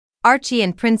Archie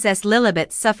and Princess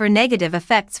Lilibet suffer negative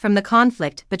effects from the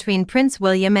conflict between Prince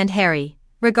William and Harry.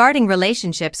 Regarding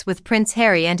relationships with Prince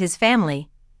Harry and his family,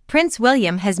 Prince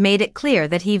William has made it clear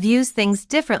that he views things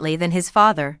differently than his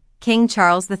father, King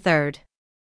Charles III.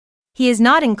 He is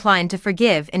not inclined to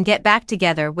forgive and get back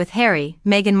together with Harry,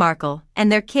 Meghan Markle,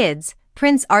 and their kids,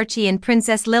 Prince Archie and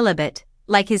Princess Lilibet,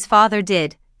 like his father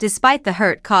did. Despite the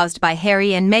hurt caused by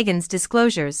Harry and Meghan's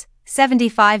disclosures,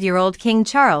 75-year-old King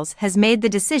Charles has made the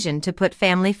decision to put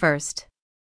family first.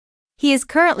 He is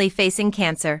currently facing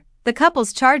cancer. The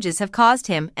couple's charges have caused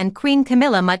him and Queen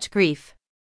Camilla much grief.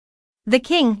 The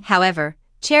king, however,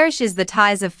 cherishes the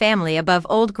ties of family above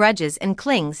old grudges and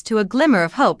clings to a glimmer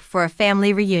of hope for a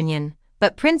family reunion,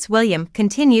 but Prince William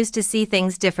continues to see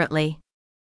things differently.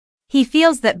 He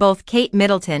feels that both Kate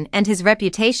Middleton and his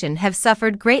reputation have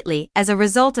suffered greatly as a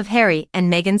result of Harry and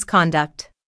Meghan's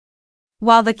conduct.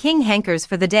 While the king hankers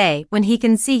for the day when he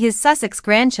can see his Sussex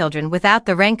grandchildren without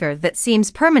the rancor that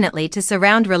seems permanently to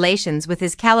surround relations with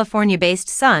his California-based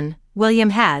son,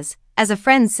 William has, as a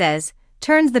friend says,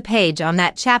 turned the page on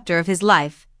that chapter of his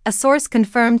life, a source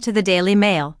confirmed to the Daily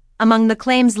Mail. Among the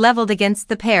claims leveled against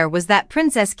the pair was that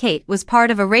Princess Kate was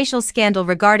part of a racial scandal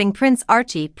regarding Prince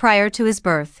Archie prior to his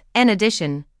birth. In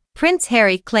addition, Prince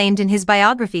Harry claimed in his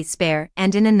biography Spare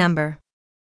and in a number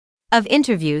of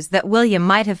interviews that William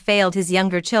might have failed his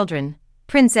younger children,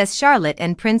 Princess Charlotte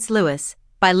and Prince Louis,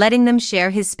 by letting them share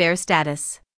his spare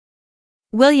status.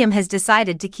 William has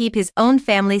decided to keep his own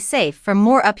family safe from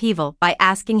more upheaval by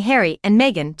asking Harry and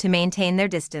Meghan to maintain their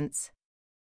distance.